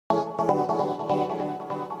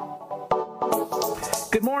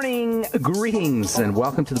Good morning, greetings, and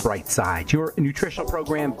welcome to The Bright Side, your nutritional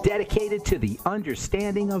program dedicated to the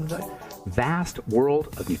understanding of the vast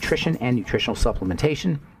world of nutrition and nutritional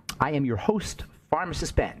supplementation. I am your host,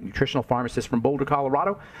 Pharmacist Ben, nutritional pharmacist from Boulder,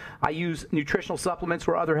 Colorado. I use nutritional supplements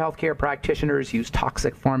where other healthcare practitioners use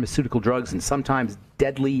toxic pharmaceutical drugs and sometimes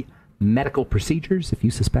deadly medical procedures. If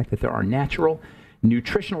you suspect that there are natural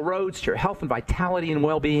nutritional roads to your health and vitality and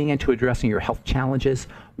well-being and to addressing your health challenges,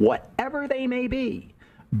 whatever they may be,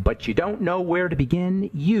 but you don't know where to begin,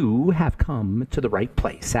 you have come to the right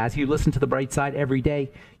place. As you listen to The Bright Side every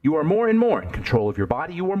day, you are more and more in control of your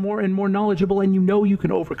body. You are more and more knowledgeable, and you know you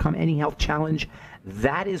can overcome any health challenge.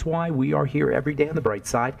 That is why we are here every day on The Bright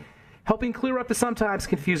Side, helping clear up the sometimes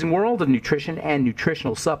confusing world of nutrition and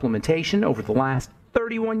nutritional supplementation. Over the last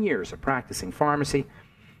 31 years of practicing pharmacy,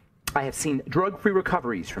 I have seen drug-free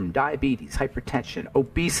recoveries from diabetes, hypertension,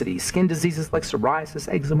 obesity, skin diseases like psoriasis,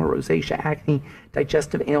 eczema, rosacea, acne,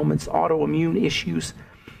 digestive ailments, autoimmune issues.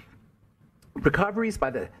 Recoveries by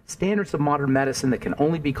the standards of modern medicine that can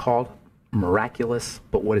only be called miraculous,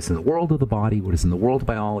 but what is in the world of the body, what is in the world of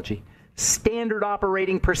biology, standard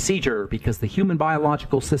operating procedure, because the human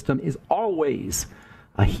biological system is always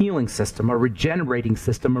a healing system, a regenerating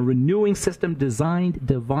system, a renewing system designed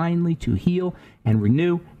divinely to heal and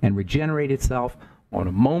renew and regenerate itself on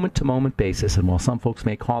a moment-to-moment basis. And while some folks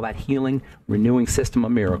may call that healing, renewing system a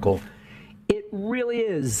miracle, it really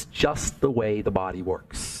is just the way the body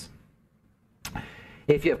works.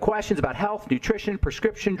 If you have questions about health, nutrition,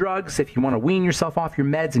 prescription drugs, if you want to wean yourself off your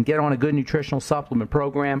meds and get on a good nutritional supplement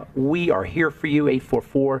program, we are here for you.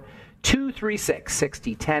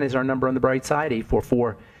 844-236-6010 is our number on The Bright Side,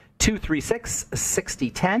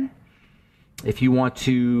 844-236-6010. If you want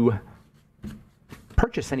to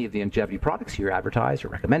purchase any of the longevity products here advertised or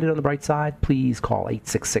recommended on The Bright Side, please call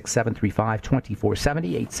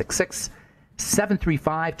 866-735-2470,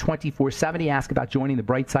 866-735-2470. Ask about joining the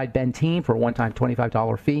Bright Side Ben team for a one-time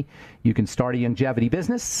 $25 fee. You can start a longevity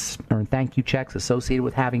business, earn thank you checks associated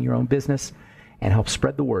with having your own business, and help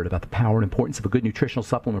spread the word about the power and importance of a good nutritional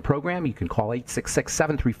supplement program. You can call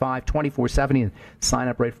 866-735-2470 and sign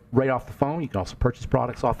up right off the phone. You can also purchase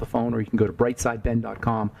products off the phone, or you can go to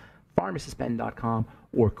brightsideben.com, pharmacistben.com,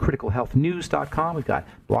 or criticalhealthnews.com. We've got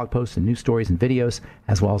blog posts and news stories and videos,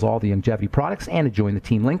 as well as all the longevity products, and a Join the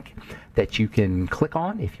Team link that you can click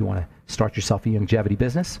on if you want to start yourself a longevity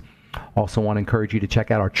business. Also want to encourage you to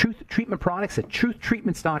check out our Truth Treatment products at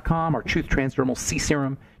truthtreatments.com, our Truth Transdermal C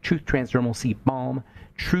Serum, Truth Transdermal C Balm,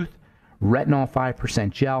 Truth Retinol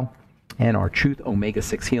 5% Gel, and our Truth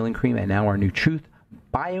Omega-6 Healing Cream, and now our new Truth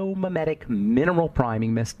Biomimetic Mineral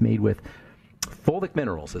Priming Mist made with fulvic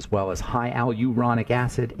minerals as well as high hyaluronic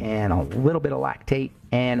acid and a little bit of lactate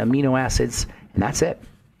and amino acids, and that's it.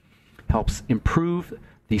 Helps improve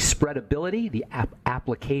the spreadability, the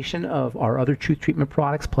application of our other Truth Treatment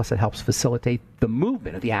products, plus it helps facilitate the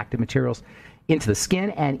movement of the active materials into the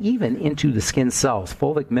skin and even into the skin cells.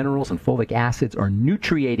 Fulvic minerals and fulvic acids are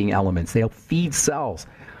nutriating elements. They help feed cells.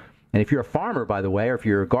 And if you're a farmer, by the way, or if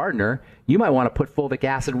you're a gardener, you might want to put fulvic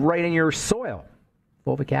acid right in your soil.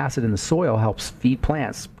 Fulvic acid in the soil helps feed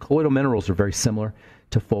plants. Colloidal minerals are very similar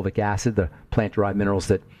to fulvic acid. The plant-derived minerals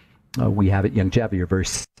that we have at Longevity are very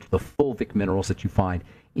similar to the fulvic minerals that you find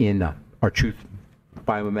in our Truth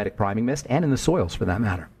Biomimetic Priming Mist and in the soils, for that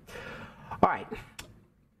matter. All right.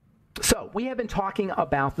 So we have been talking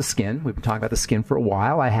about the skin. We've been talking about the skin for a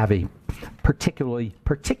while. I have a particular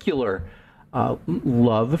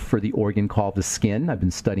love for the organ called the skin. I've been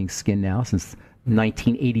studying skin now since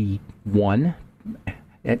 1981,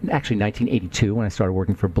 actually 1982 when I started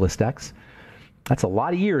working for Blistex. That's a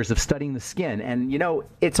lot of years of studying the skin. And, you know,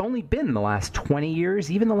 it's only been in the last 20 years,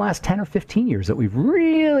 even the last 10 or 15 years, that we've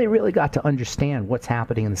really got to understand what's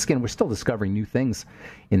happening in the skin. We're still discovering new things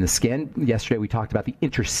in the skin. Yesterday we talked about the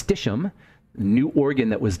interstitium, new organ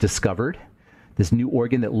that was discovered, this new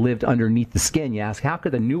organ that lived underneath the skin. You ask, how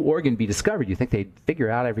could a new organ be discovered? You think they'd figure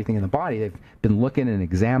out everything in the body. They've been looking and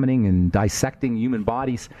examining and dissecting human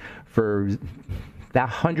bodies for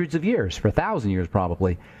hundreds of years, for 1,000 years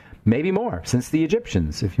probably. Maybe more, since the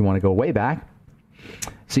Egyptians, if you want to go way back.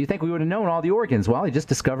 So you think we would have known all the organs. Well, they just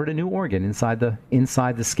discovered a new organ inside the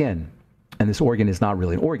skin. And this organ is not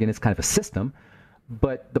really an organ, it's kind of a system.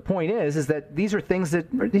 But the point is that these are things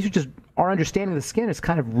these are just, our understanding of the skin is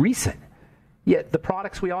kind of recent. Yet the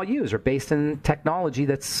products we all use are based in technology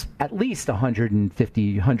that's at least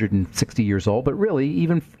 150, 160 years old, but really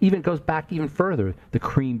even goes back even further, the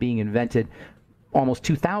cream being invented almost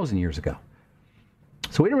 2,000 years ago.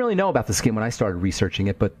 So we didn't really know about the skin when I started researching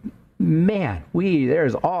it, but man,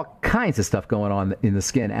 there's all kinds of stuff going on in the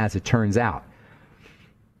skin, as it turns out.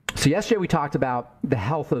 So yesterday we talked about the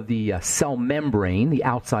health of the cell membrane, the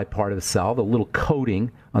outside part of the cell, the little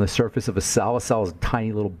coating on the surface of a cell. A cell is a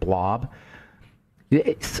tiny little blob.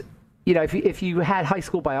 It's, if you had high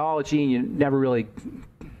school biology and you never really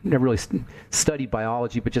studied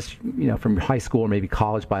biology, but just from high school or maybe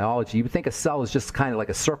college biology, you would think a cell is just kind of like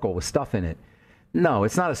a circle with stuff in it. No,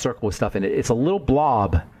 it's not a circle with stuff in it. It's a little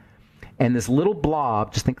blob, and this little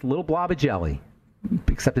blob, just think a little blob of jelly,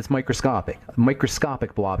 except it's microscopic, a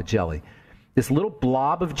microscopic blob of jelly. This little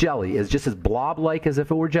blob of jelly is just as blob-like as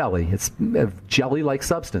if it were jelly. It's a jelly-like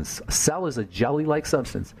substance. A cell is a jelly-like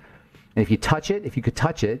substance. And if you could touch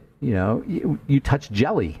it, you touch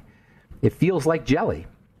jelly. It feels like jelly.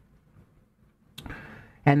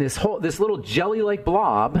 And this little jelly-like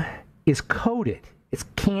blob is coated. It's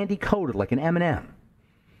candy-coated like an M&M.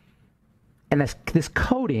 And this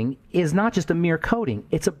coating is not just a mere coating.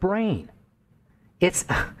 It's a brain. It's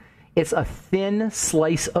a thin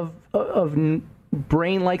slice of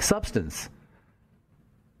brain-like substance.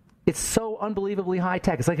 It's so unbelievably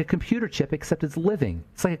high-tech. It's like a computer chip, except it's living.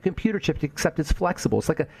 It's like a computer chip, except it's flexible. It's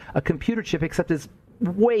like a computer chip, except it's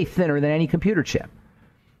way thinner than any computer chip.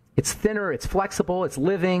 It's thinner, it's flexible, it's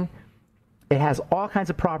living. It has all kinds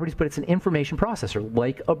of properties, but it's an information processor,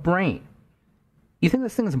 like a brain. You think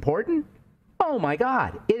this thing is important? Oh my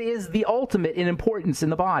God, it is the ultimate in importance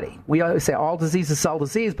in the body. We always say all disease is cell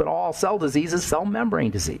disease, but all cell disease is cell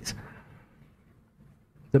membrane disease.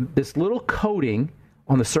 This little coating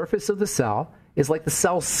on the surface of the cell is like the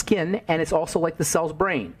cell's skin, and it's also like the cell's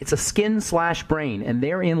brain. It's a skin/brain, and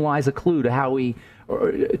therein lies a clue to how we,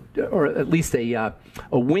 or at least a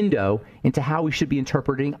window into how we should be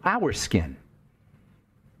interpreting our skin.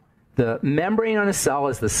 The membrane on a cell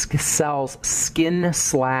is the cell's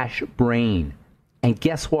skin/brain. And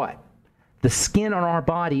guess what? The skin on our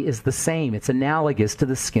body is the same. It's analogous to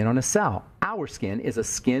the skin on a cell. Our skin is a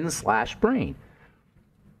skin/brain.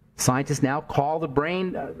 Scientists now call the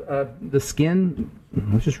brain, the skin.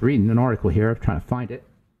 I was just reading an article here. I'm trying to find it.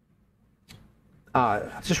 I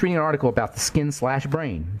was just reading an article about the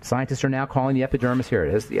skin/brain. Scientists are now calling the epidermis, here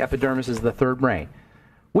it is. The epidermis is the third brain.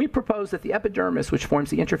 We propose that the epidermis, which forms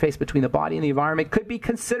the interface between the body and the environment, could be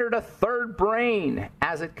considered a third brain,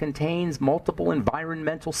 as it contains multiple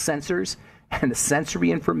environmental sensors and a sensory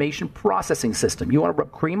information processing system. You want to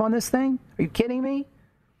rub cream on this thing? Are you kidding me?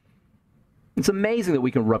 It's amazing that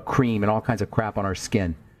we can rub cream and all kinds of crap on our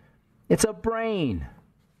skin. It's a brain.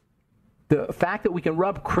 The fact that we can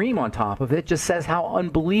rub cream on top of it just says how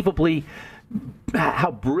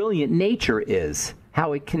brilliant nature is,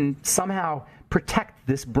 how it can somehow protect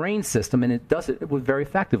this brain system, and it does it very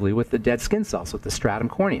effectively with the dead skin cells, with the stratum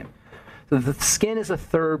corneum. So the skin is a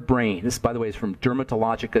third brain. This, by the way, is from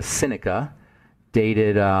Dermatologica Sinica,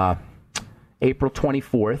 dated February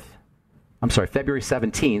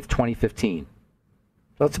 17th, 2015.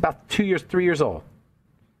 So it's about 3 years old.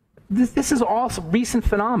 This is all recent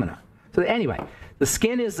phenomena. So anyway, the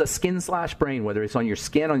skin is a skin/brain, whether it's on your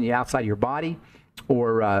skin, on the outside of your body,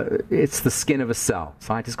 or it's the skin of a cell.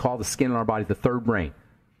 Scientists call the skin in our body the third brain.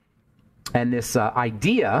 And this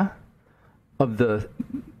idea of the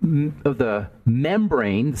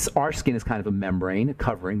membrane, our skin is kind of a membrane, a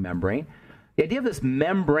covering membrane. The idea of this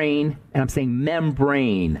membrane, and I'm saying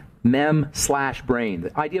membrane, mem/brain,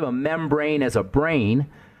 the idea of a membrane as a brain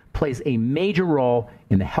plays a major role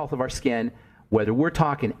in the health of our skin, whether we're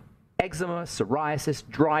talking eczema, psoriasis,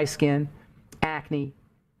 dry skin, acne.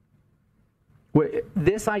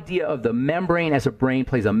 This idea of the membrane as a brain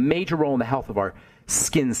plays a major role in the health of our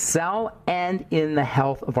skin cell and in the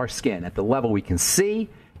health of our skin at the level we can see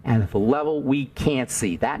and at the level we can't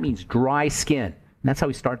see. That means dry skin. And that's how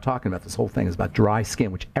we started talking about this whole thing, is about dry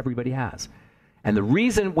skin, which everybody has. And the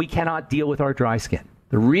reason we cannot deal with our dry skin,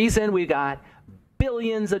 the reason we got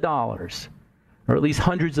billions of dollars, or at least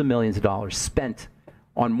hundreds of millions of dollars spent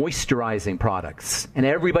on moisturizing products, and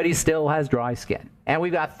everybody still has dry skin. And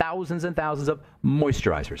we've got thousands and thousands of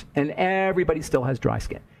moisturizers, and everybody still has dry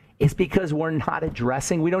skin. It's because we're not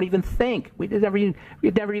addressing, we don't even think, it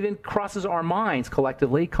never even crosses our minds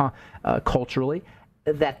collectively, culturally,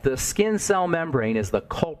 that the skin cell membrane is the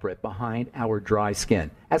culprit behind our dry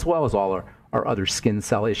skin, as well as all our other skin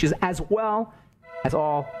cell issues, as well as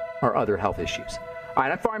all our other health issues. All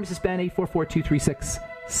right, I'm Pharmacist Ben.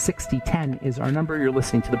 844-236-6010 is our number. You're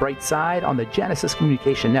listening to The Bright Side on the Genesis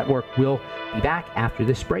Communication Network. We'll be back after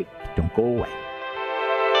this break. Don't go away.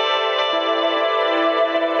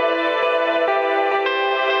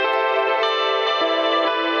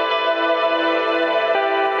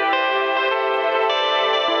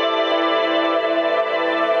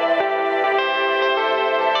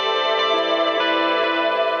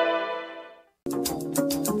 Okay,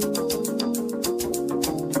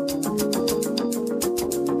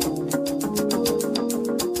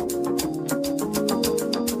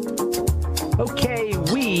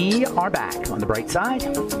 we are back on the bright side.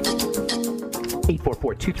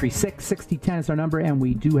 844-236-6010 is our number, and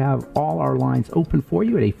we do have all our lines open for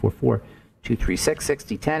you at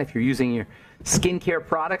 844-236-6010. If you're using your skincare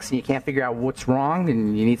products and you can't figure out what's wrong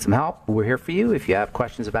and you need some help, we're here for you. If you have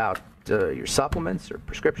questions about your supplements or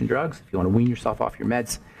prescription drugs, if you want to wean yourself off your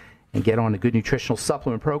meds and get on a good nutritional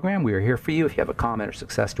supplement program, we are here for you. If you have a comment or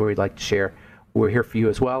success story you'd like to share, we're here for you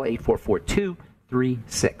as well.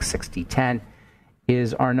 844-236-6010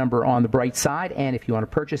 is our number on the bright side. And if you want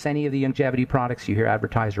to purchase any of the longevity products you hear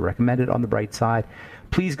advertised or recommended on the bright side,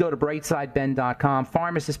 please go to brightsideben.com,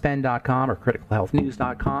 pharmacistben.com, or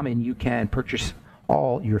criticalhealthnews.com, and you can purchase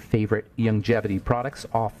all your favorite longevity products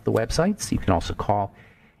off the websites. You can also call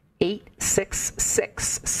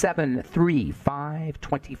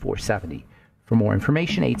 866-735-2470 for more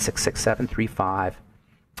information.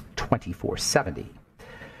 866-735-2470.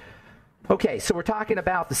 Okay, so we're talking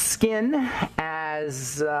about the skin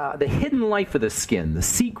as the hidden life of the skin, the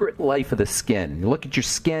secret life of the skin. You look at your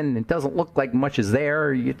skin, and it doesn't look like much is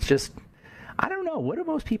there. It's just, I don't know. What do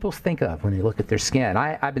most people think of when they look at their skin?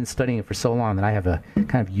 I've been studying it for so long that I have a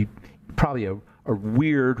kind of probably a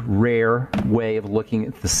weird, rare way of looking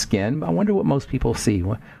at the skin. I wonder what most people see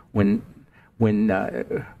when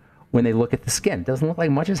they look at the skin. It doesn't look like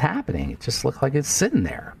much is happening. It just looks like it's sitting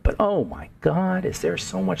there. But oh my God, is there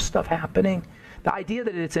so much stuff happening? The idea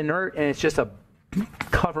that it's inert and it's just a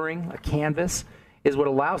covering, a canvas, is what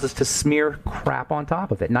allows us to smear crap on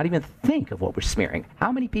top of it. Not even think of what we're smearing.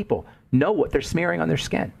 How many people know what they're smearing on their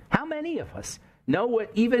skin? How many of us know what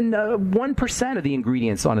even 1% of the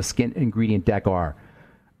ingredients on a skin ingredient deck are?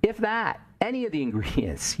 If that, any of the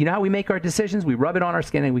ingredients. You know how we make our decisions? We rub it on our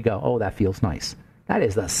skin and we go, oh, that feels nice. That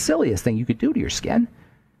is the silliest thing you could do to your skin.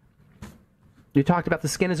 You talked about the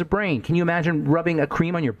skin as a brain. Can you imagine rubbing a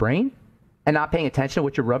cream on your brain and not paying attention to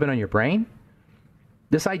what you're rubbing on your brain?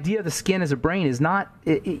 This idea of the skin as a brain is not...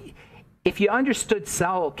 If you understood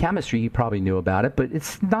cell chemistry, you probably knew about it, but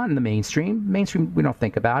it's not in the mainstream. Mainstream, we don't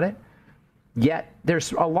think about it. Yet,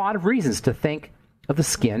 there's a lot of reasons to think of the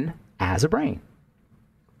skin as a brain.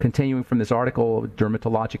 Continuing from this article,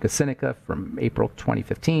 Dermatologica Sinica from April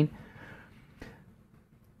 2015,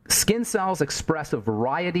 skin cells express a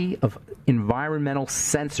variety of environmental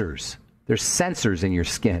sensors. There's sensors in your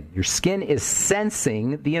skin. Your skin is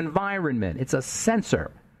sensing the environment. It's a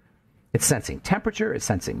sensor. It's sensing temperature. It's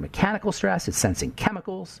sensing mechanical stress. It's sensing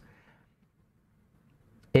chemicals.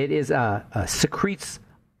 It is secretes,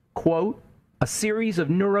 quote, a series of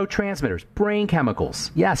neurotransmitters, brain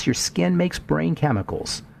chemicals. Yes, your skin makes brain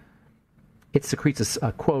chemicals. It secretes,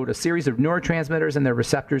 quote, a series of neurotransmitters and their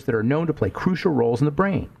receptors that are known to play crucial roles in the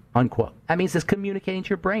brain, unquote. That means it's communicating to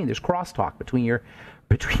your brain. There's crosstalk between your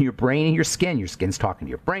brain and your skin. Your skin's talking to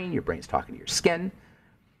your brain's talking to your skin.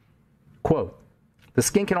 Quote, the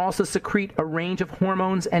skin can also secrete a range of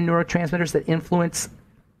hormones and neurotransmitters that influence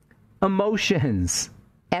emotions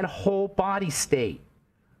and whole body state.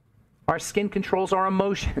 Our skin controls our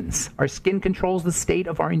emotions. Our skin controls the state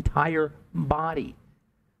of our entire body.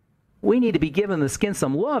 We need to be giving the skin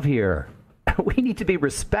some love here. We need to be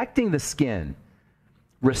respecting the skin.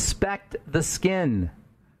 Respect the skin.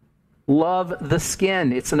 Love the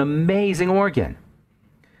skin. It's an amazing organ.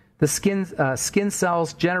 The skin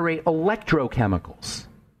cells generate electrochemicals.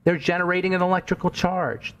 They're generating an electrical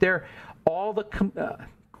charge. They're all the,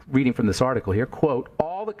 reading from this article here, quote,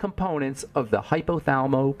 all the components of the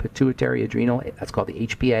hypothalamo-pituitary-adrenal, that's called the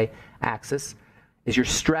HPA axis, is your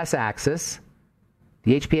stress axis.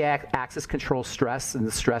 The HPA axis controls stress and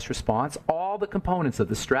the stress response. All the components of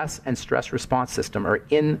the stress and stress response system are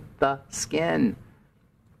in the skin.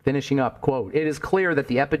 Finishing up, quote, it is clear that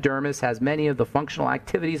the epidermis has many of the functional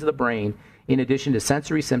activities of the brain in addition to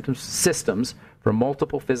sensory systems for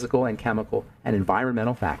multiple physical and chemical and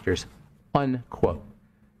environmental factors, unquote.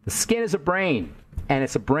 The skin is a brain, and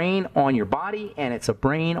it's a brain on your body, and it's a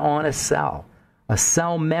brain on a cell. A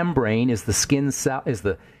cell membrane is the skin cell, is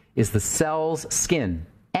the cell's skin,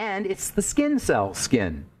 and it's the skin cell's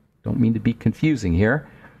skin. Don't mean to be confusing here.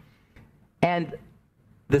 And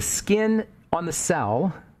the skin on the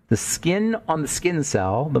cell, the skin on the skin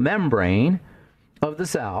cell, the membrane of the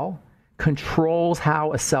cell, controls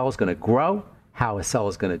how a cell is going to grow, how a cell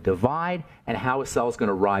is going to divide, and how a cell is going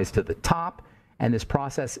to rise to the top. And this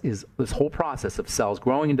whole process of cells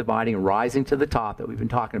growing and dividing and rising to the top that we've been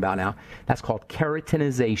talking about now, that's called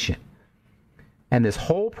keratinization. And this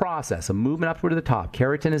whole process of movement upward to the top,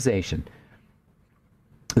 keratinization,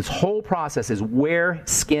 This whole process is where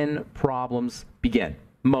skin problems begin.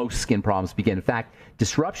 Most skin problems begin. In fact,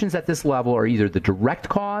 disruptions at this level are either the direct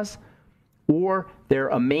cause or they're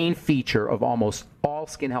a main feature of almost all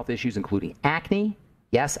skin health issues, including acne.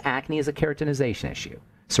 Yes, acne is a keratinization issue.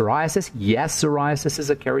 Psoriasis, yes, psoriasis is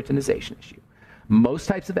a keratinization issue. Most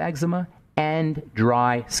types of eczema and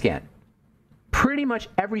dry skin. Pretty much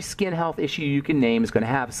every skin health issue you can name is going to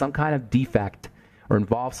have some kind of defect or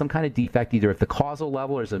involve some kind of defect, either at the causal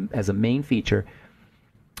level or as a main feature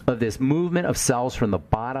of this movement of cells from the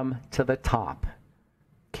bottom to the top.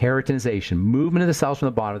 Keratinization, movement of the cells from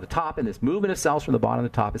the bottom to the top, and this movement of cells from the bottom to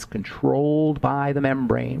the top is controlled by the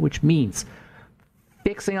membrane, which means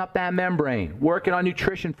fixing up that membrane, working on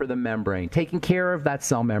nutrition for the membrane, taking care of that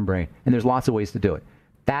cell membrane, and there's lots of ways to do it.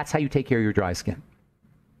 That's how you take care of your dry skin.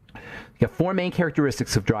 You got four main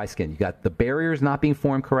characteristics of dry skin. You got the barriers not being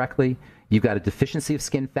formed correctly. You've got a deficiency of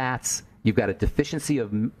skin fats. You've got a deficiency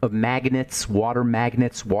of magnets,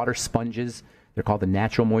 water sponges. They're called the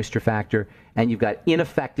natural moisture factor. And you've got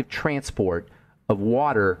ineffective transport of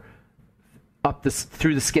water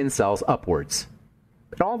through the skin cells upwards.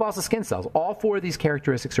 It all involves the skin cells. All four of these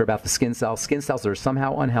characteristics are about the skin cells that are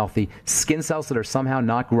somehow unhealthy, skin cells that are somehow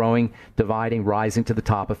not growing, dividing, rising to the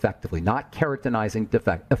top effectively, not keratinizing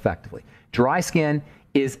effectively. Dry skin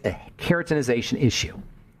is a keratinization issue.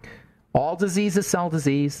 All disease is cell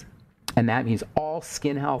disease, and that means all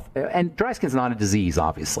skin health, and dry skin is not a disease,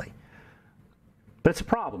 obviously, but it's a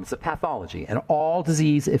problem, it's a pathology, and all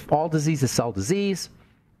disease, if all disease is cell disease,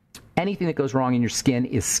 anything that goes wrong in your skin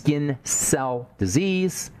is skin cell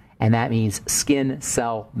disease, and that means skin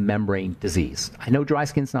cell membrane disease. I know dry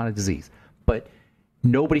skin's not a disease, but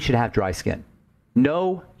nobody should have dry skin.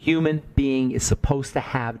 No human being is supposed to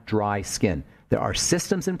have dry skin. There are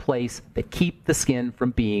systems in place that keep the skin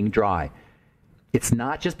from being dry. It's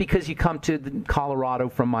not just because you come to Colorado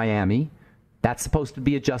from Miami. That's supposed to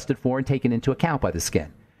be adjusted for and taken into account by the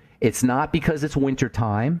skin. It's not because it's winter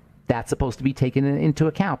time. That's supposed to be taken into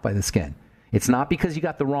account by the skin. It's not because you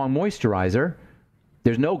got the wrong moisturizer.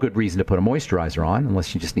 There's no good reason to put a moisturizer on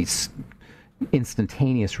unless you just need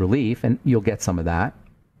instantaneous relief, and you'll get some of that.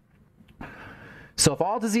 So if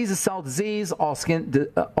all disease is cell disease, all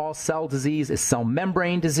cell disease is cell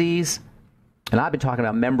membrane disease. And I've been talking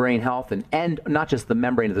about membrane health and not just the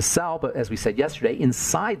membrane of the cell, but as we said yesterday,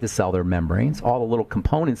 inside the cell there are membranes. All the little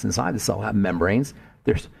components inside the cell have membranes.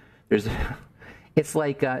 It's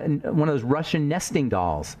like one of those Russian nesting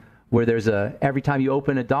dolls where every time you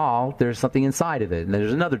open a doll, there's something inside of it, and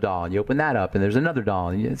there's another doll, and you open that up, and there's another doll.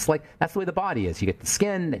 And it's like, that's the way the body is. You get the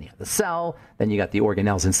skin, then you have the cell, then you got the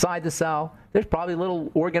organelles inside the cell. There's probably little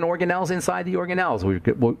organelles inside the organelles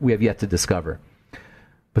we have yet to discover.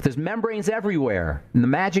 But there's membranes everywhere, and the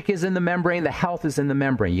magic is in the membrane, the health is in the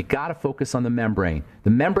membrane. You got to focus on the membrane.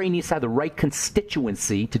 The membrane needs to have the right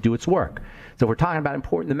constituency to do its work. So if we're talking about how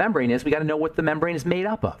important the membrane is, we got to know what the membrane is made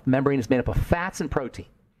up of. The membrane is made up of fats and protein.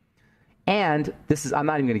 And I'm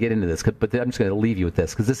not even going to get into this, but I'm just going to leave you with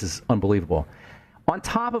this because this is unbelievable. On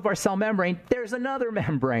top of our cell membrane, there's another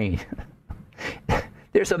membrane.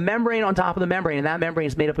 There's a membrane on top of the membrane, and that membrane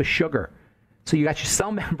is made up of sugar. So you got your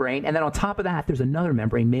cell membrane, and then on top of that, there's another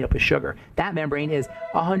membrane made up of sugar. That membrane is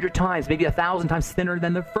 100 times, maybe 1,000 times thinner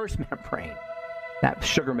than the first membrane. That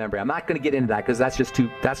sugar membrane. I'm not going to get into that because that's just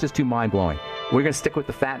too mind-blowing. We're going to stick with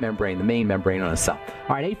the fat membrane, the main membrane on a cell.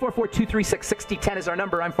 All right, 844-236-6010 is our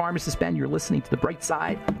number. I'm Pharmacist Ben. You're listening to The Bright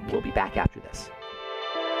Side. We'll be back after this.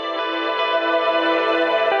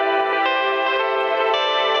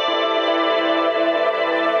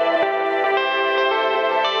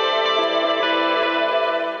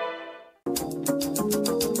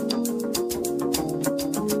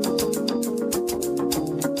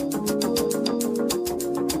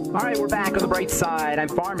 Back on The Bright Side. I'm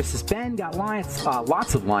Pharmacist Ben. Got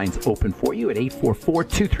lots of lines open for you at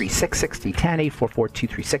 844-236-6010,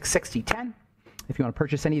 844-236-6010. If you want to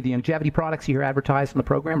purchase any of the longevity products you hear advertised on the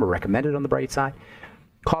program or recommended on The Bright Side,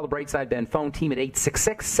 call The Bright Side Ben phone team at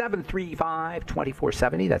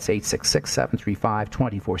 866-735-2470. That's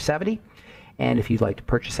 866-735-2470. And if you'd like to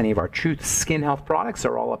purchase any of our Truth Skin Health products,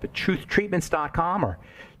 they're all up at truthtreatments.com or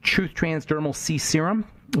Truth Transdermal C Serum,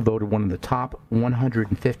 voted one of the top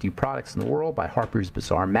 150 products in the world by Harper's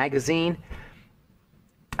Bazaar magazine.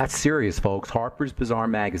 That's serious, folks. Harper's Bazaar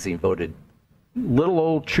magazine voted little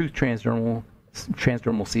old Truth Transdermal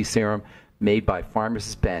C Serum made by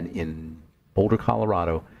Pharmacist Ben in Boulder,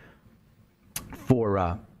 Colorado,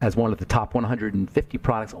 as one of the top 150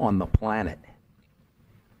 products on the planet.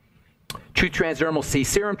 Truth Transdermal C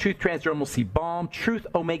Serum, Truth Transdermal C Balm, Truth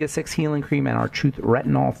Omega-6 Healing Cream, and our Truth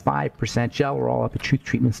Retinol 5% Gel. We're all up at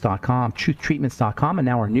truthtreatments.com, truthtreatments.com, and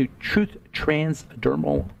now our new Truth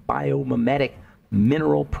Transdermal Biomimetic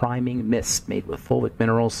Mineral Priming Mist made with fulvic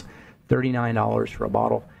minerals, $39 for a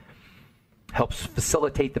bottle. Helps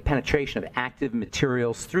facilitate the penetration of active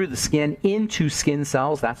materials through the skin into skin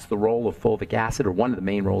cells. That's the role of fulvic acid, or one of the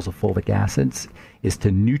main roles of fulvic acids, is to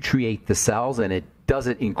nutriate the cells, and it does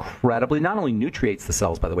it incredibly. Not only nutriates the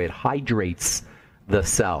cells, by the way, it hydrates the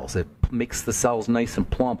cells. It makes the cells nice and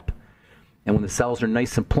plump. And when the cells are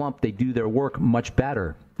nice and plump, they do their work much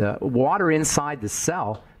better. The water inside the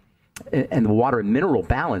cell and the water and mineral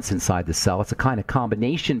balance inside the cell, it's a kind of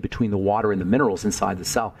combination between the water and the minerals inside the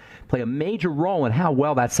cell, play a major role in how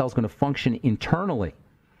well that cell is going to function internally.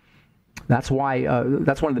 That's why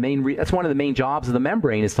that's one of the main jobs of the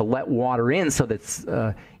membrane, is to let water in so that's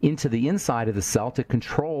into the inside of the cell to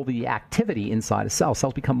control the activity inside a cell.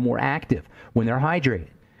 Cells become more active when they're hydrated,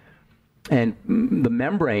 and the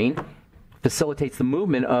membrane facilitates the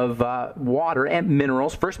movement of water and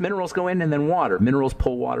minerals. First minerals go in and then water. Minerals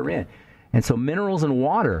pull water in. And so minerals and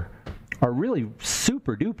water are really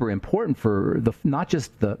super duper important for not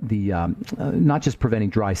just preventing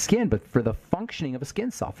dry skin, but for the functioning of a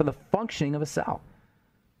skin cell, for the functioning of a cell.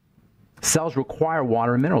 Cells require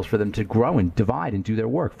water and minerals for them to grow and divide and do their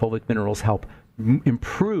work. Fulvic minerals help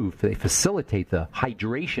improve, they facilitate the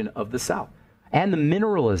hydration of the cell and the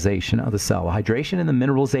mineralization of the cell, the hydration and the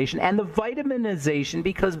mineralization and the vitaminization,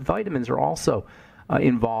 because vitamins are also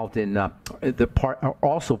involved in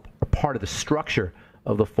also a part of the structure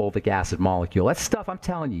of the fulvic acid molecule. That's stuff I'm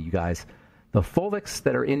telling you guys. The fulvics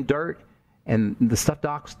that are in dirt and the stuff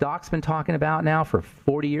Doc's been talking about now for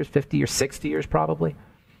 40 years, 50 years, 60 years probably,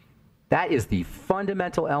 that is the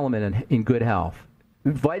fundamental element in good health.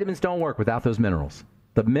 Vitamins don't work without those minerals.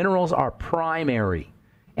 The minerals are primary.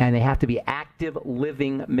 And they have to be active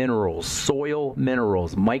living minerals, soil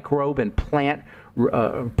minerals, microbe and plant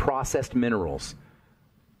processed minerals,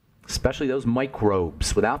 especially those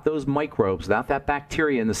microbes. Without those microbes, without that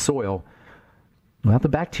bacteria in the soil, without the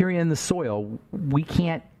bacteria in the soil, we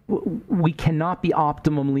cannot be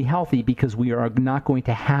optimally healthy, because we are not going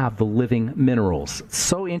to have the living minerals. It's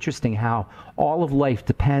so interesting how all of life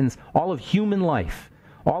depends, all of human life,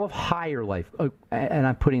 all of higher life, and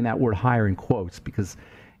I'm putting that word higher in quotes because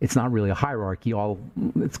it's not really a hierarchy.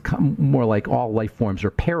 It's more like all life forms are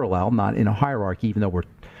parallel, not in a hierarchy, even though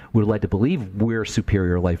we're led to believe we're a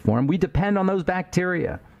superior life form. We depend on those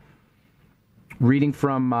bacteria. Reading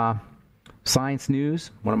from Science News,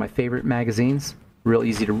 one of my favorite magazines, real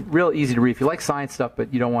easy to read. If you like science stuff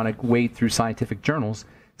but you don't want to wade through scientific journals,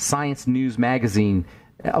 Science News magazine,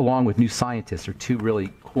 along with New Scientist, are two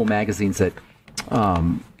really cool magazines that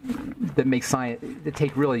make science, that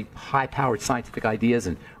take really high-powered scientific ideas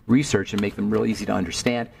and research and make them real easy to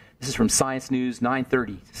understand. This is from Science News,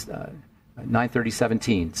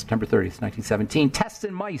 9/30/17, September 30th, 1917. Tests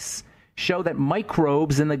in mice show that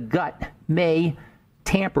microbes in the gut may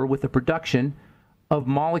tamper with the production of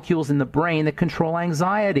molecules in the brain that control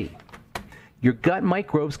anxiety. Your gut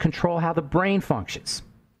microbes control how the brain functions.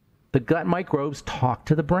 The gut microbes talk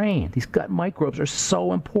to the brain. These gut microbes are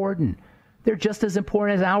so important. They're just as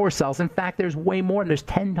important as our cells. In fact, there's way more. There's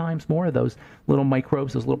 10 times more of those little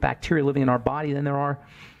microbes, those little bacteria living in our body than there are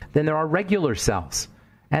regular cells.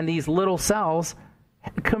 And these little cells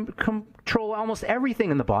control almost everything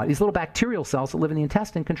in the body. These little bacterial cells that live in the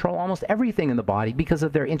intestine control almost everything in the body because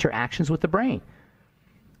of their interactions with the brain.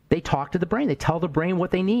 They talk to the brain. They tell the brain what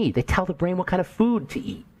they need. They tell the brain what kind of food to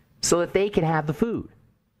eat so that they can have the food.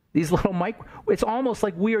 These little it's almost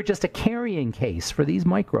like we are just a carrying case for these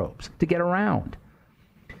microbes to get around.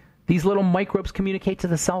 These little microbes communicate to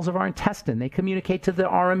the cells of our intestine. They communicate to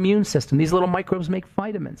our immune system. These little microbes make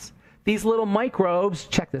vitamins. These little microbes,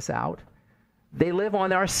 check this out, they live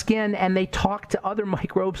on our skin and they talk to other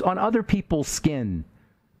microbes on other people's skin.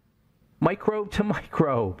 Microbe to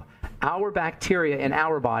microbe. Our bacteria in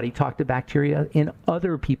our body talk to bacteria in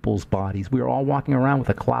other people's bodies. We are all walking around with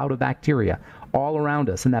a cloud of bacteria all around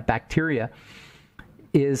us, and that bacteria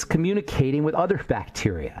is communicating with other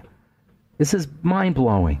bacteria. This is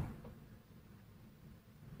mind-blowing.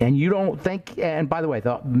 And you don't think, and by the way,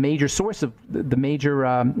 the major source of, the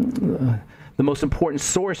most important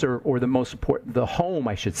source, or the home,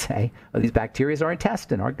 I should say, of these bacteria is our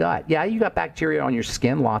intestine, our gut. Yeah, you got bacteria on your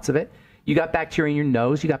skin, lots of it. You got bacteria in your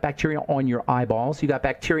nose. You got bacteria on your eyeballs. You got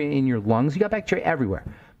bacteria in your lungs. You got bacteria everywhere.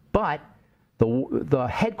 But the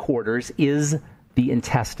headquarters is the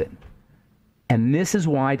intestine. And this is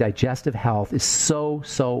why digestive health is so,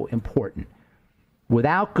 so important.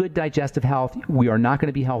 Without good digestive health, we are not going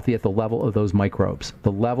to be healthy at the level of those microbes,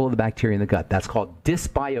 the level of the bacteria in the gut. That's called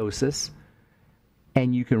dysbiosis.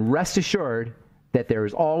 And you can rest assured that there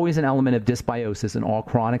is always an element of dysbiosis in all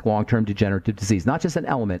chronic long-term degenerative disease. Not just an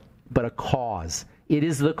element, but a cause. It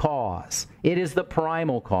is the cause. It is the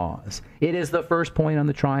primal cause. It is the first point on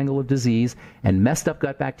the triangle of disease. And messed up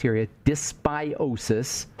gut bacteria,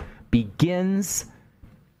 dysbiosis, begins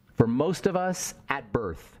for most of us at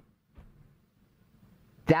birth.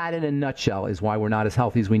 That, in a nutshell, is why we're not as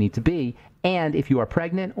healthy as we need to be. And if you are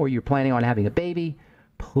pregnant or you're planning on having a baby,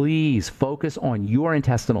 please focus on your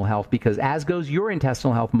intestinal health, because as goes your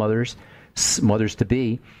intestinal health, mothers to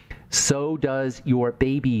be, so does your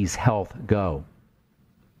baby's health go.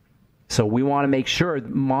 So we want to make sure,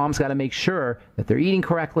 mom's got to make sure that they're eating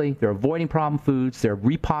correctly, they're avoiding problem foods, they're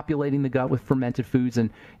repopulating the gut with fermented foods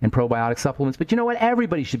and probiotic supplements. But you know what?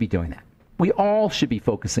 Everybody should be doing that. We all should be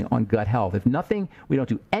focusing on gut health. If nothing, we don't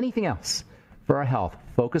do anything else for our health.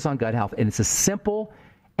 Focus on gut health. And it's as simple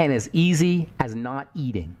and as easy as not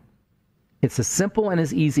eating. It's as simple and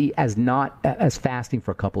as easy as as fasting for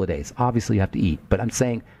a couple of days. Obviously, you have to eat, but I'm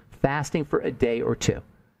saying fasting for a day or two.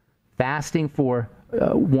 Fasting for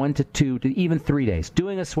 1 to 2 to even 3 days.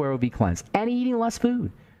 Doing a swear-o-v cleanse and eating less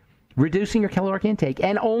food. Reducing your caloric intake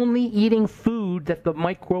and only eating food that the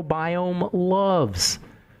microbiome loves.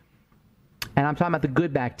 And I'm talking about the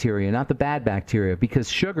good bacteria, not the bad bacteria,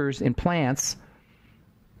 because sugars in plants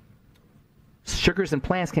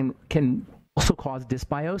can also cause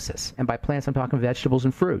dysbiosis. And by plants, I'm talking vegetables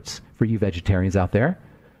and fruits for you vegetarians out there.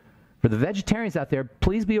 For the vegetarians out there,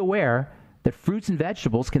 please be aware that fruits and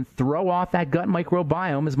vegetables can throw off that gut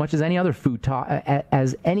microbiome as much as any other food,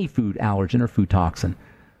 as any food allergen or food toxin.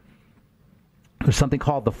 There's something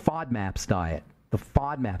called the FODMAPs diet. The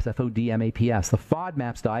FODMAPs, F-O-D-M-A-P-S. The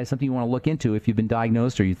FODMAPs diet is something you want to look into if you've been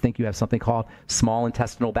diagnosed or you think you have something called small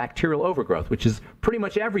intestinal bacterial overgrowth, which is pretty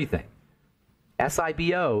much everything.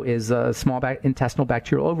 SIBO is a small intestinal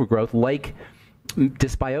bacterial overgrowth, like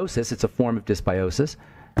dysbiosis. It's a form of dysbiosis.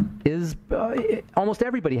 Almost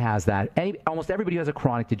everybody has that. Almost everybody who has a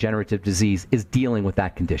chronic degenerative disease is dealing with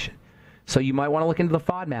that condition. So you might want to look into the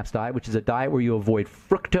FODMAPs diet, which is a diet where you avoid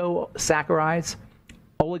fructosaccharides,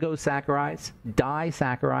 oligosaccharides,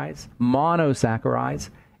 disaccharides, monosaccharides,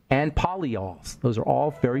 and polyols. Those are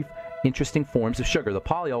all very interesting forms of sugar. The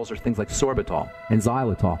polyols are things like sorbitol and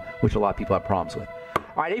xylitol, which a lot of people have problems with.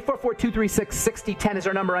 All right, 844-236-6010 is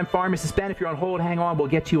our number. I'm Pharmacist Ben. If you're on hold, hang on. We'll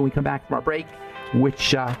get to you when we come back from our break,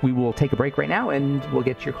 which we will take a break right now, and we'll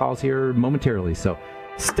get your calls here momentarily. So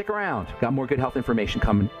stick around. Got more good health information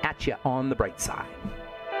coming at you on the bright side.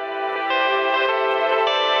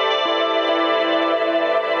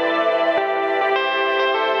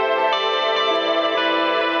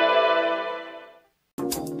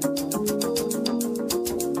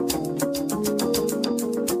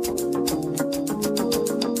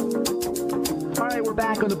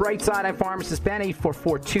 On the bright side, I'm Pharmacist Ben.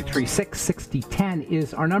 844-236-6010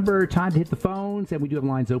 is our number. Time to hit the phones, and we do have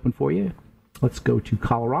lines open for you. Let's go to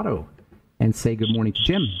Colorado and say good morning to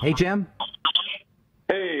Jim. Hey, Jim.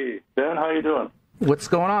 Hey, Ben. How you doing? What's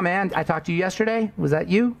going on, man? I talked to you yesterday. Was that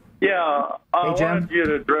you? Yeah. I hey, Jim. wanted you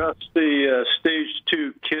to address the stage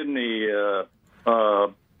 2 kidney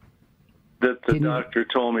that the doctor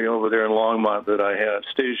told me over there in Longmont that I had.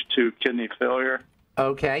 Stage 2 kidney failure.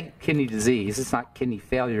 Okay, kidney disease. It's not kidney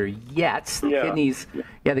failure yet.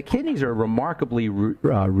 The kidneys are remarkably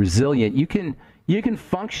resilient. You can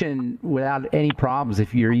function without any problems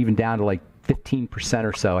if you're even down to like 15%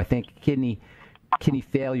 or so. I think kidney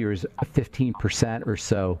failure is 15% or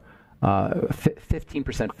so,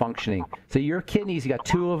 15% functioning. So your kidneys, you got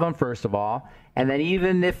 2 of them first of all, and then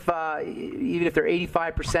even if they're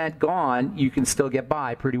 85% gone, you can still get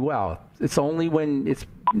by pretty well. It's only when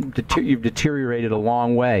you've deteriorated a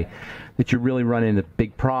long way that you really run into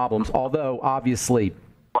big problems. Although obviously,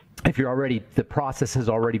 if the process has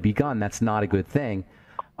already begun, that's not a good thing.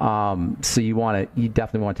 So you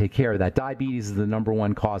definitely want to take care of that. Diabetes is the number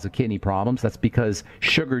 1 cause of kidney problems. That's because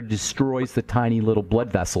sugar destroys the tiny little blood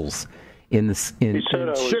vessels in the. He said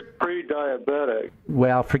I was pre-diabetic.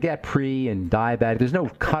 Well, forget pre and diabetic. There's no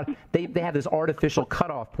cut. They have this artificial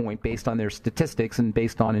cutoff point based on their statistics and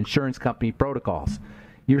based on insurance company protocols.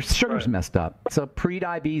 Your sugar's messed up. So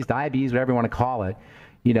pre-diabetes, diabetes, whatever you want to call it,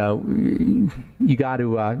 you got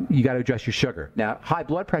to address your sugar. Now, high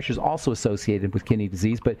blood pressure is also associated with kidney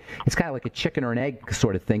disease, but it's kind of like a chicken or an egg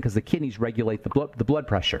sort of thing because the kidneys regulate the blood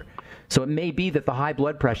pressure. So it may be that the high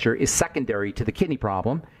blood pressure is secondary to the kidney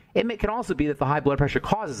problem. It can also be that the high blood pressure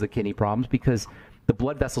causes the kidney problems because the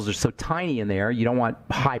blood vessels are so tiny in there. You don't want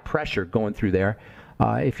high pressure going through there.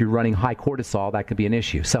 If you're running high cortisol, that could be an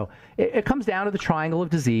issue. So it comes down to the triangle of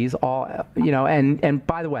disease. And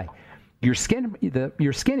by the way, your skin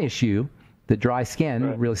issue, the dry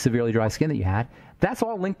skin, really severely dry skin that you had, that's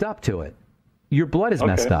all linked up to it. Your blood is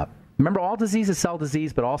messed up. Remember, all disease is cell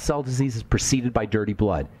disease, but all cell disease is preceded by dirty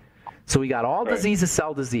blood. So we got all disease is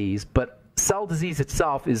cell disease, but cell disease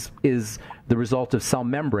itself is the result of cell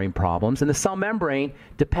membrane problems. And the cell membrane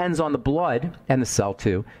depends on the blood, and the cell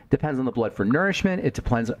too, depends on the blood for nourishment. It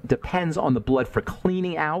depends on the blood for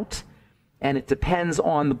cleaning out, and it depends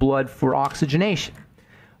on the blood for oxygenation.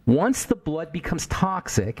 Once the blood becomes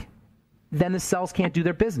toxic, then the cells can't do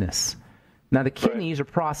their business. Now, the kidneys are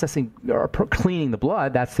processing or cleaning the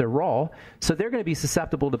blood. That's their role. So they're going to be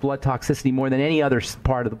susceptible to blood toxicity more than any other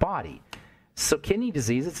part of the body. So kidney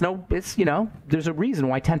disease, there's a reason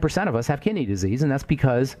why 10% of us have kidney disease, and that's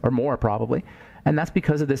because, or more probably, and that's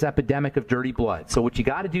because of this epidemic of dirty blood. So what you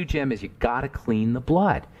got to do, Jim, is you got to clean the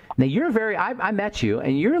blood. Now, I met you,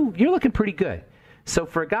 and you're looking pretty good. So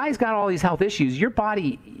for a guy who's got all these health issues, your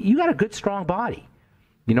body, you got a good, strong body.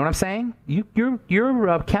 You know what I'm saying? Your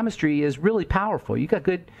chemistry is really powerful. You got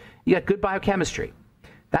good biochemistry.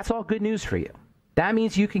 That's all good news for you. That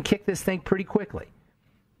means you can kick this thing pretty quickly.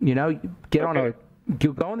 Go on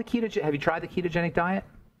the ketogenic. Have you tried the ketogenic diet?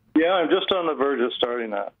 Yeah, I'm just on the verge of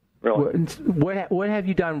starting that. Really. What have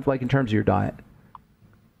you done, like, in terms of your diet?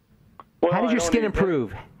 Well, how did your skin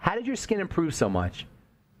improve? How did your skin improve so much?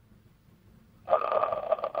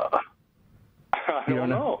 I don't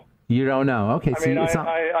know. You don't know. Okay. I mean,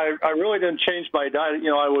 I really didn't change my diet.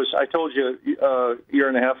 I told you a year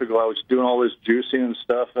and a half ago I was doing all this juicing and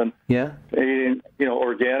stuff and eating,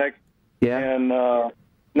 organic. Yeah. And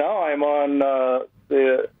now I'm on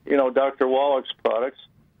Dr. Wallach's products,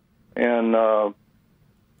 and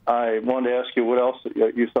I wanted to ask you what else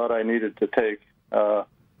you thought I needed to take.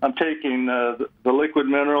 I'm taking the liquid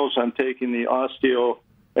minerals. I'm taking the Osteo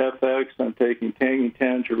FX. I'm taking Tangy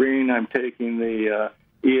Tangerine. I'm taking the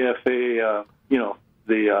EFA,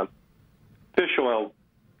 the fish oil,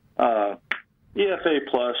 EFA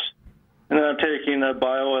Plus, and then I'm taking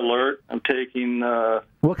Bio Alert. I'm taking.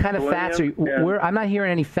 What kind of fats are you? I'm not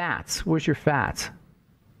hearing any fats. Where's your fats?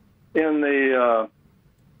 In the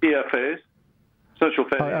EFAs, essential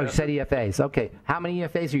fatty acids. Oh, you said EFAs. Okay. How many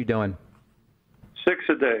EFAs are you doing? 6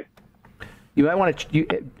 a day. You might want to.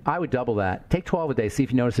 I would double that. Take 12 a day. See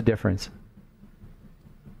if you notice a difference.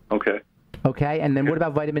 Okay. Okay, and then what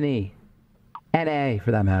about vitamin E? And A, for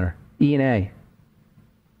that matter. E and A.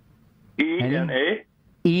 E and A?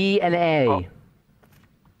 E and A. Oh.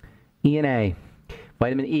 E and A.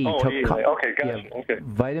 Vitamin E. Oh, E and A. Okay, gotcha. Yeah. Okay.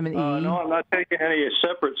 Vitamin E. No, I'm not taking any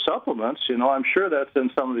separate supplements. I'm sure that's in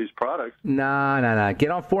some of these products. No. Get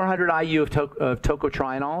on 400 IU of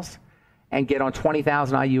tocotrienols and get on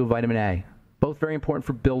 20,000 IU of vitamin A. Both very important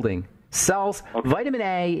for building cells. Okay. Vitamin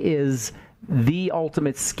A is the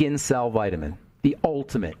ultimate skin cell vitamin. The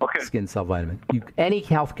ultimate skin cell vitamin. Any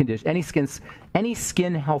health condition, any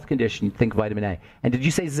skin health condition, you think vitamin A. And did you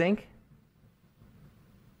say zinc?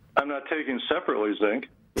 I'm not taking separately zinc.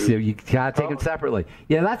 So you gotta take them separately.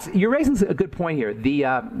 Yeah, you're raising a good point here.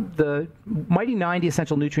 The Mighty 90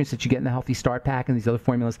 essential nutrients that you get in the Healthy Start Pack and these other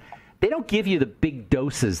formulas, they don't give you the big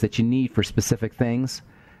doses that you need for specific things.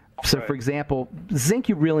 So, for example, zinc,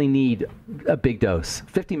 you really need a big dose.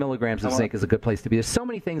 50 milligrams of zinc is a good place to be. There's so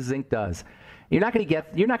many things zinc does. You're not going to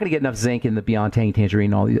get enough zinc in the Beyond Tangy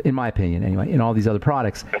Tangerine, in my opinion, anyway, in all these other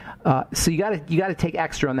products. So you got to take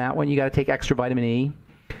extra on that one. You got to take extra vitamin E.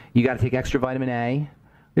 You got to take extra vitamin A.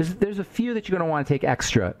 There's a few that you're going to want to take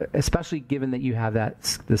extra, especially given that you have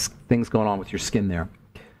this things going on with your skin there.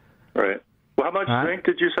 Right. Well, how much zinc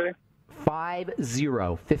did you say?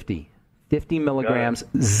 50 milligrams.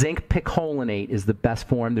 Zinc picolinate is the best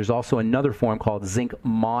form. There's also another form called zinc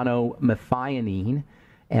monomethionine,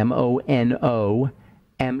 MONOMETHIONINE,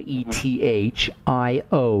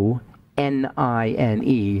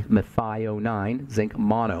 methionine, zinc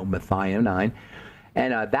monomethionine.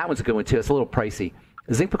 And that one's a good one, too. It's a little pricey.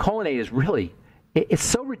 Zinc picolinate is really, it's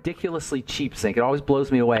so ridiculously cheap, zinc. It always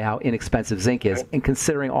blows me away how inexpensive zinc is, and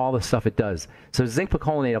considering all the stuff it does. So zinc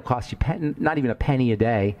picolinate will cost you not even a penny a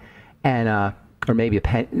day. And or maybe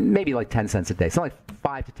like 10 cents a day. Something like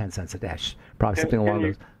 5 to 10 cents a day. Probably something along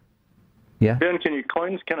those. Yeah. Ben, can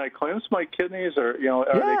I cleanse my kidneys, or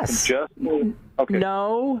are they congested? Okay.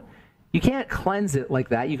 No, you can't cleanse it like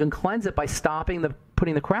that. You can cleanse it by stopping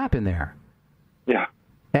putting the crap in there. Yeah.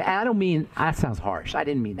 And I don't mean that sounds harsh. I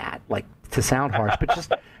didn't mean that to sound harsh,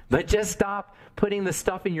 but just stop putting the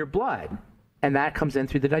stuff in your blood, and that comes in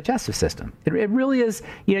through the digestive system. It really is.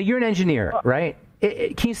 You're an engineer, right?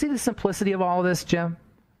 Can you see the simplicity of all of this, Jim?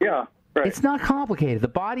 Yeah. Right. It's not complicated. The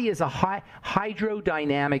body is a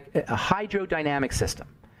hydrodynamic system.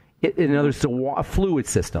 In other words, it's a fluid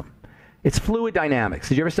system. It's fluid dynamics.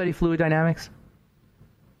 Did you ever study fluid dynamics?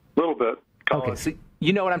 A little bit. Okay, so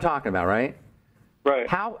you know what I'm talking about, right? Right.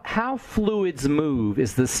 How fluids move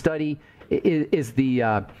is the study. People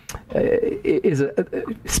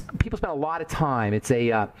spend a lot of time. It's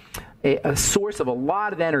a source of a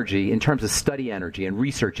lot of energy in terms of study energy and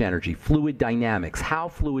research energy. Fluid dynamics, how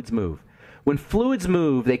fluids move. When fluids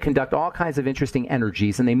move, they conduct all kinds of interesting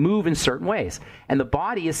energies, and they move in certain ways. And the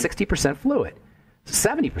body is 60% fluid,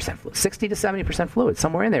 70% fluid, 60 to 70% fluid,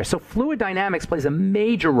 somewhere in there. So fluid dynamics plays a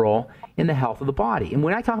major role in the health of the body. And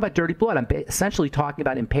when I talk about dirty blood, I'm essentially talking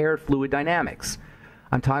about impaired fluid dynamics.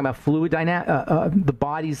 I'm talking about the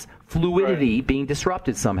body's fluidity being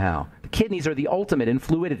disrupted somehow. The kidneys are the ultimate in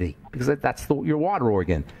fluidity because that's your water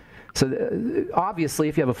organ. So obviously,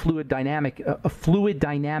 if you have a fluid dynamic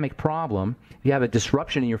problem, if you have a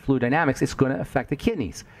disruption in your fluid dynamics, it's going to affect the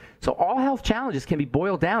kidneys. So all health challenges can be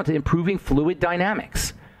boiled down to improving fluid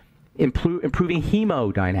dynamics, improving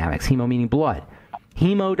hemodynamics, hemo meaning blood.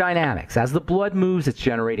 Hemodynamics. As the blood moves, it's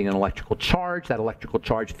generating an electrical charge. That electrical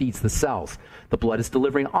charge feeds the cells. The blood is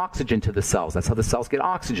delivering oxygen to the cells. That's how the cells get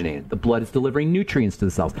oxygenated. The blood is delivering nutrients to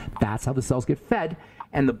the cells. That's how the cells get fed.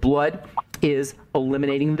 And the blood is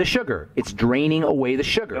eliminating the sugar. It's draining away the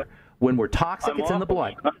sugar. When we're toxic, it's in the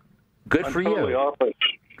blood. Good for totally you. Off it.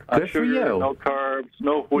 Good sugar, for you. No carbs,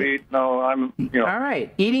 no wheat. No, All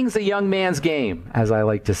right. Eating's a young man's game, as I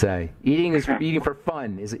like to say. Eating is eating for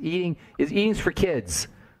fun. Eating's for kids.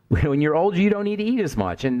 When you're older, you don't need to eat as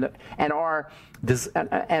much. And our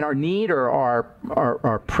need or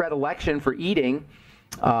our predilection for eating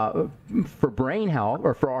for brain health,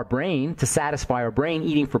 or for our brain to satisfy our brain,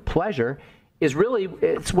 eating for pleasure, is really,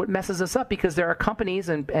 it's what messes us up, because there are companies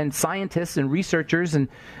and scientists and researchers and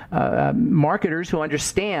marketers who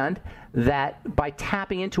understand that by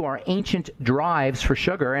tapping into our ancient drives for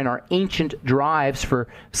sugar and our ancient drives for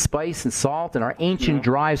spice and salt and our ancient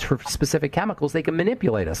drives for specific chemicals, they can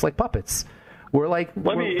manipulate us like puppets. We're like...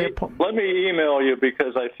 Let me email you,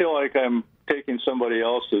 because I feel like I'm taking somebody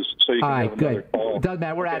else's, so you can have another call. Doesn't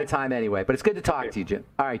matter. We're out of time anyway, but it's good to talk to you, Jim.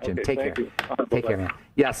 All right, Jim. Okay, take care. you. Take care, man.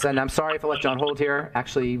 Yes, and I'm sorry if I left you on hold here.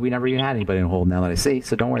 Actually, we never even had anybody on hold now that I see,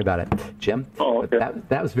 so don't worry about it, Jim. Oh, okay.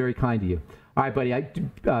 That was very kind of you. All right, buddy.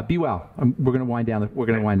 Be well. We're going to wind down the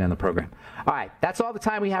program. All right, that's all the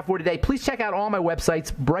time we have for today. Please check out all my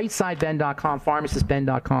websites: brightsideben.com,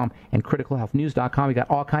 pharmacistben.com, and criticalhealthnews.com. We got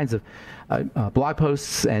all kinds of blog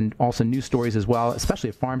posts and also news stories as well, especially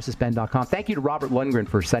at pharmacistben.com. Thank you to Robert Lundgren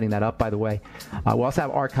for setting that up, by the way. We also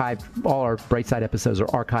have archived, all our Brightside episodes are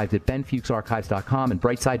archived at benfuchsarchives.com and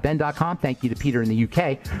brightsideben.com. Thank you to Peter in the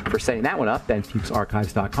UK for setting that one up,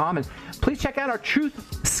 benfuchsarchives.com. And please check out our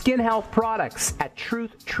Truth Skin Health products at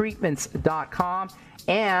truthtreatments.com.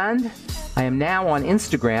 And I am now on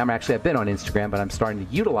Instagram. Actually, I've been on Instagram, but I'm starting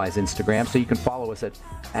to utilize Instagram. So you can follow us at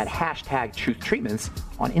hashtag Truth Treatments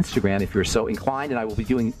on Instagram if you're so inclined. And I will be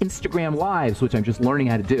doing Instagram Lives, which I'm just learning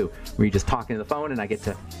how to do, where you're just talking to the phone and I get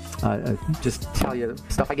to just tell you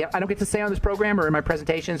stuff I don't get to say on this program or in my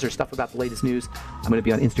presentations or stuff about the latest news. I'm going to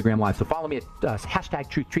be on Instagram Live. So follow me at hashtag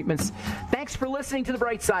Truth Treatments. Thanks for listening to The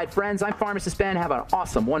Bright Side, friends. I'm Pharmacist Ben. Have an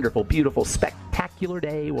awesome, wonderful, beautiful, spectacular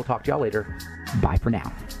day. We'll talk to y'all later. Bye for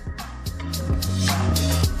now.